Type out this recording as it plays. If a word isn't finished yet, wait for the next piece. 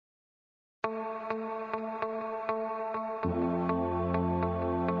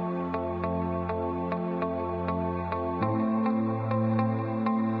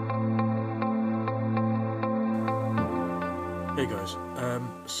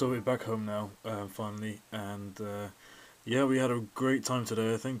So we're back home now, finally, and yeah, we had a great time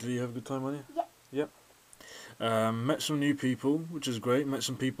today. I think. Did you have a good time, Anya? Yep. Yep. Met some new people, which is great. Met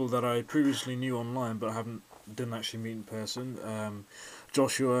some people that I previously knew online, but I haven't didn't actually meet in person.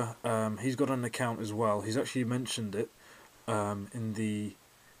 Joshua, he's got an account as well. He's actually mentioned it in the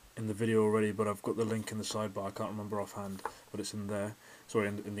video already, but I've got the link in the sidebar. I can't remember offhand, but it's in there. Sorry,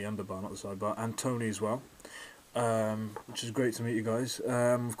 in the underbar, not the sidebar. And Tony as well. Which is great to meet you guys.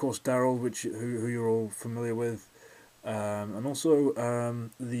 Of course, Daryl, who you're all familiar with, and also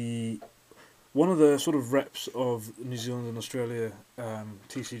the one of the sort of reps of New Zealand and Australia,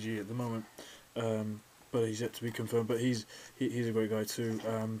 TCG at the moment, but he's yet to be confirmed. But he's a great guy too,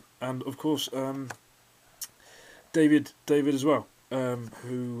 and of course David as well,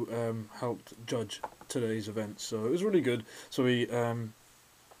 who helped judge today's event. So it was really good. So we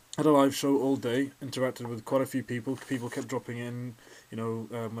had a live show all day, interacted with quite a few people. People kept dropping in,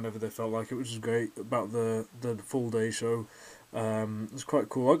 whenever they felt like it, which was great. About the full day show, it was quite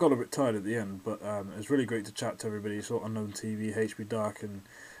cool. I got a bit tired at the end, but it was really great to chat to everybody. Saw Unknown TV, HB Dark, and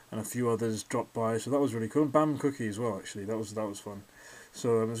a few others dropped by, so that was really cool. And Bam Cookie as well, actually, that was fun.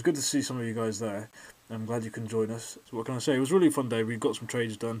 So it was good to see some of you guys there. I'm glad you can join us. So what can I say? It was a really fun day. We got some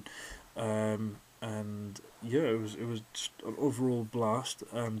trades done. And yeah, it was just an overall blast.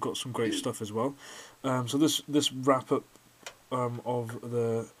 Got some great stuff as well. So this wrap up of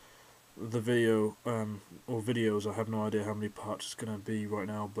the video or videos. I have no idea how many parts it's gonna be right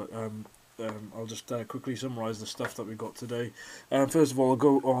now, but I'll just quickly summarise the stuff that we got today. First of all, I'll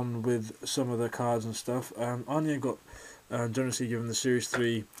go on with some of the cards and stuff. Anya got generously given the Series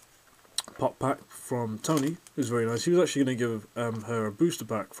 3 pop pack from Tony. It was very nice. He was actually going to give her a booster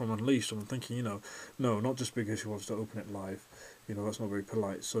pack from Unleashed, and I'm thinking, no, not just because she wants to open it live. That's not very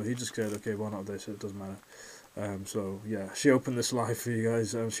polite. So he just said, okay, why not this? It doesn't matter. So yeah, she opened this live for you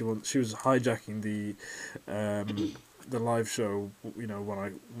guys. She was hijacking the live show.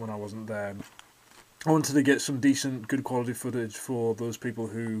 When I wasn't there. I wanted to get some decent, good quality footage for those people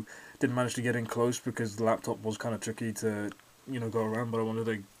who didn't manage to get in close because the laptop was kind of tricky to go around. But I wanted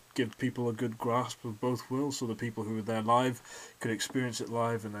to give people a good grasp of both worlds, so the people who were there live could experience it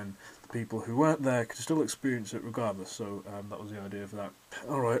live, and then the people who weren't there could still experience it regardless. So that was the idea for that.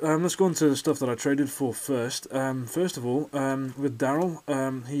 Alright, let's go into the stuff that I traded for first. First of all, with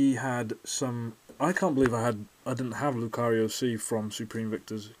Daryl, he had some... I can't believe I didn't have Lucario C from Supreme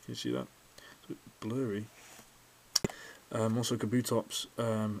Victors. Can you see that? It's a bit blurry. Also Kabutops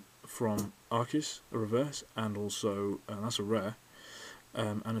from Arceus, a reverse, and also, that's a rare,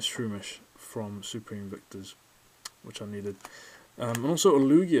 and a Shroomish from Supreme Victors, which I needed. And also a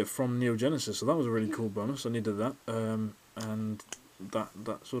Lugia from Neo Genesis, so that was a really cool bonus. I needed that, and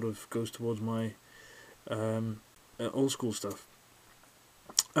that sort of goes towards my old school stuff.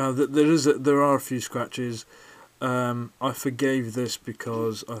 There are a few scratches. I forgave this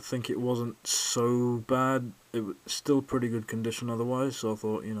because I think it wasn't so bad. It was still pretty good condition otherwise, so I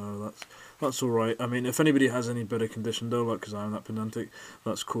thought, that's alright. I mean, if anybody has any better condition though, like because I'm that pedantic,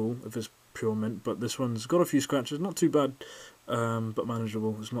 that's cool if it's pure mint, but this one's got a few scratches, not too bad, but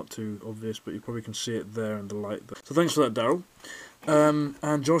manageable. It's not too obvious, but you probably can see it there in the light there. So thanks for that, Daryl.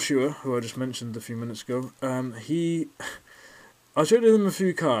 And Joshua, who I just mentioned a few minutes ago, I showed him a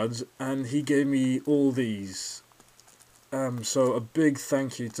few cards, and he gave me all these. So a big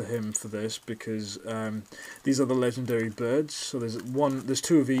thank you to him for this, because these are the legendary birds. So there's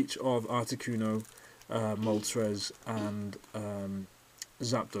two of each of Articuno, Moltres, and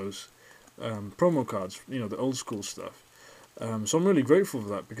Zapdos promo cards. The old school stuff. So I'm really grateful for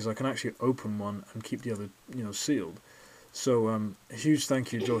that, because I can actually open one and keep the other sealed. So a huge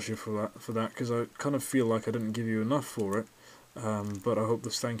thank you, Joshua, for that, because I kind of feel like I didn't give you enough for it. But I hope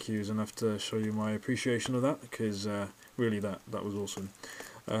this thank you is enough to show you my appreciation of that, because really that was awesome.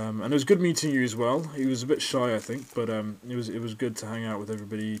 And it was good meeting you as well. He was a bit shy, I think, but it was good to hang out with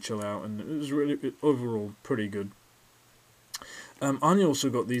everybody, chill out, and it was really overall pretty good. Anya also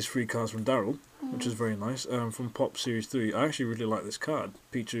got these free cards from Daryl, which is very nice, from Pop Series 3. I actually really like this card,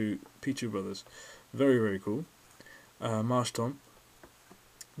 Pichu Brothers. Very, very cool. Marshtomp,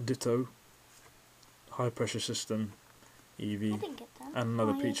 Ditto, High Pressure System, Eevee, and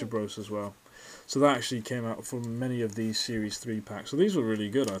another Pichu Bros as well. So that actually came out from many of these Series 3 packs. So these were really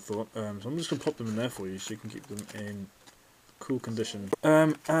good, I thought. So I'm just going to pop them in there for you so you can keep them in cool condition.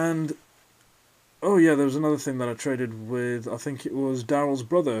 And, oh yeah, there was another thing that I traded with, I think it was Daryl's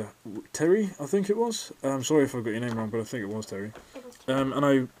brother, Terry, I think it was. Sorry if I got your name wrong, but I think it was Terry.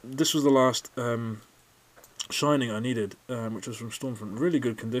 This was the last Shining I needed, which was from Stormfront. Really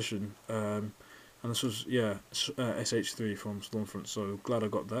good condition. and this was, yeah, SH3 from Stormfront, so glad I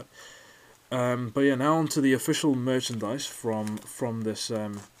got that. But yeah, now on to the official merchandise from this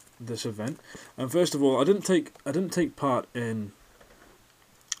this event. And first of all, I didn't take part in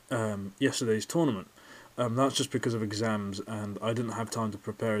yesterday's tournament. That's just because of exams, and I didn't have time to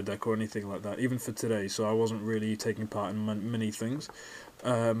prepare a deck or anything like that, even for today, so I wasn't really taking part in many things.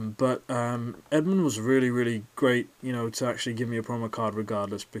 But Edmund was really great, you know, to actually give me a promo card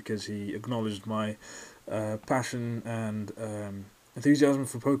regardless, because he acknowledged my passion and enthusiasm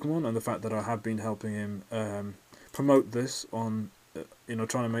for Pokemon, and the fact that I have been helping him promote this on, you know,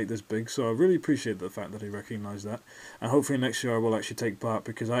 trying to make this big. So I really appreciate the fact that he recognised that, and hopefully next year I will actually take part,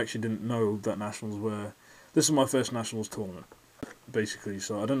 because I actually didn't know that Nationals were. This is my first Nationals tournament, basically,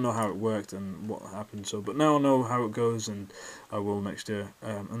 so I didn't know how it worked and what happened. So, but now I know how it goes, and I will next year.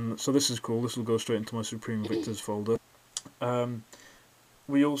 And so this is cool. This will go straight into my Supreme Victors folder.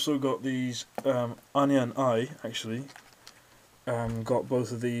 We also got these. Anya and I actually got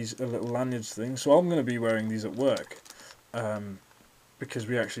both of these little lanyards things. So I'm going to be wearing these at work, because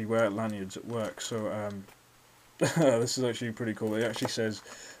we actually wear lanyards at work. So this is actually pretty cool. It actually says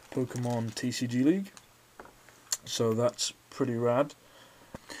Pokemon TCG League. So that's pretty rad.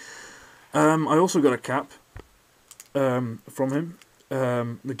 I also got a cap from him,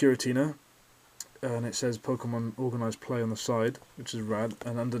 the Giratina, and it says Pokemon Organised Play on the side, which is rad,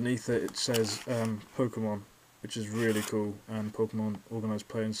 and underneath it says Pokemon, which is really cool, and Pokemon Organised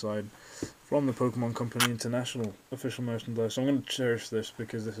Play inside from the Pokemon Company International official merchandise. So I'm going to cherish this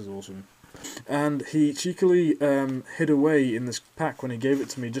because this is awesome. And he cheekily hid away in this pack when he gave it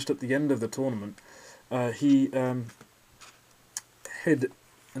to me just at the end of the tournament. He hid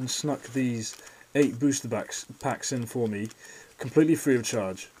and snuck these 8 booster packs in for me, completely free of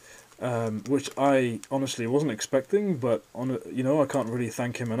charge, which I honestly wasn't expecting, but you know, I can't really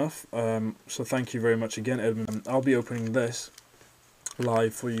thank him enough. So thank you very much again, Edmund. I'll be opening this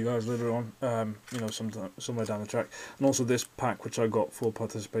live for you guys later on, you know, somewhere down the track, and also this pack which I got for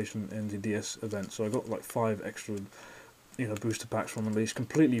participation in the DS event. So I got like 5 extra, you know, booster packs from Unleashed,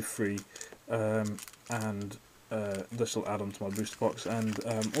 completely free, and this will add on to my booster box, and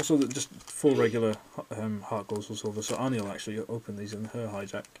also just 4 regular heart goals for silver. So Anya will actually open these in her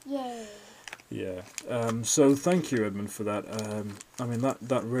hijack. Yay! Yeah. So thank you, Edmund, for that. I mean,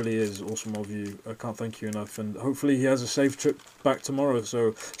 that really is awesome of you. I can't thank you enough, and hopefully he has a safe trip back tomorrow. So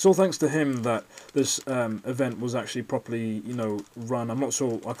it's all thanks to him that this event was actually properly, you know, run. I'm not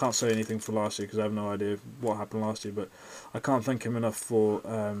sure. I can't say anything for last year because I have no idea what happened last year, but I can't thank him enough for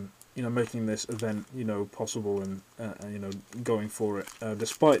you know, making this event, you know, possible, and you know, going for it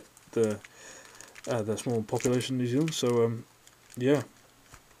despite the small population in New Zealand. So yeah,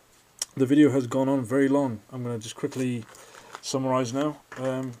 the video has gone on very long. I'm going to just quickly summarise now.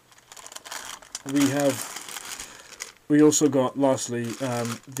 We also got, lastly,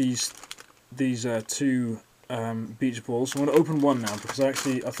 these 2 beach balls. I'm going to open one now because I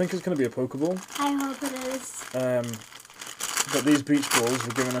think it's going to be a Pokeball. I hope it is. But these beach balls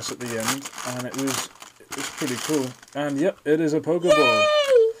were given us at the end, and it's pretty cool. And yep, it is a Pokeball. Yay!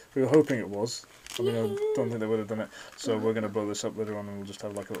 We were hoping it was. I mean, I don't think they would have done it. So we're going to blow this up later on, and we'll just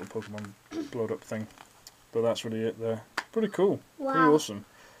have like a little Pokemon blowed up thing. But that's really it there. Pretty cool. Wow. Pretty awesome.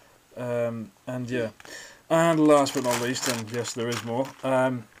 And yeah. And last but not least, and yes, there is more.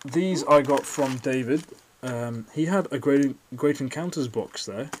 These I got from David. He had a Great Encounters box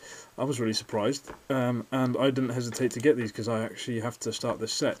there. I was really surprised, and I didn't hesitate to get these because I actually have to start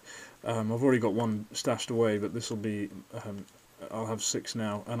this set. I've already got 1 stashed away, but this will be, I'll have 6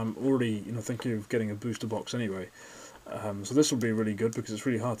 now, and I'm already, you know, thinking of getting a booster box anyway. So this will be really good because it's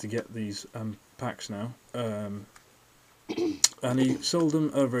really hard to get these packs now, and he sold them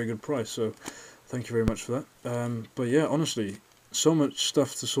at a very good price. So thank you very much for that. But yeah, honestly, so much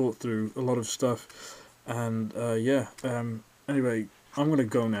stuff to sort through, a lot of stuff. And yeah, anyway, I'm going to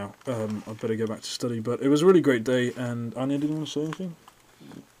go now. I better go back to study, but it was a really great day. And Anya, did you want to say anything?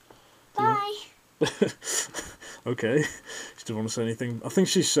 Bye. Okay, she didn't want to say anything. I think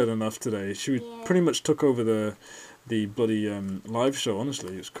she said enough today. She pretty much took over the bloody live show,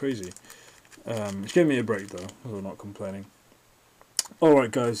 honestly. It was crazy. She gave me a break though, so I'm not complaining.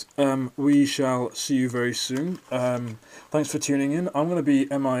 Alright guys, we shall see you very soon. Thanks for tuning in. I'm going to be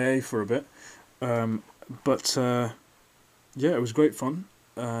MIA for a bit. But yeah, it was great fun.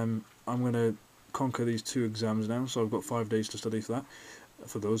 I'm going to conquer these 2 exams now, so I've got 5 days to study for that,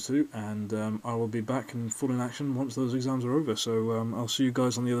 for those 2, and I will be back in full in action once those exams are over. So I'll see you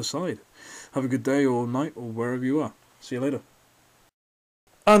guys on the other side. Have a good day or night or wherever you are. See you later.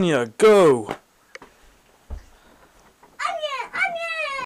 Anya, go!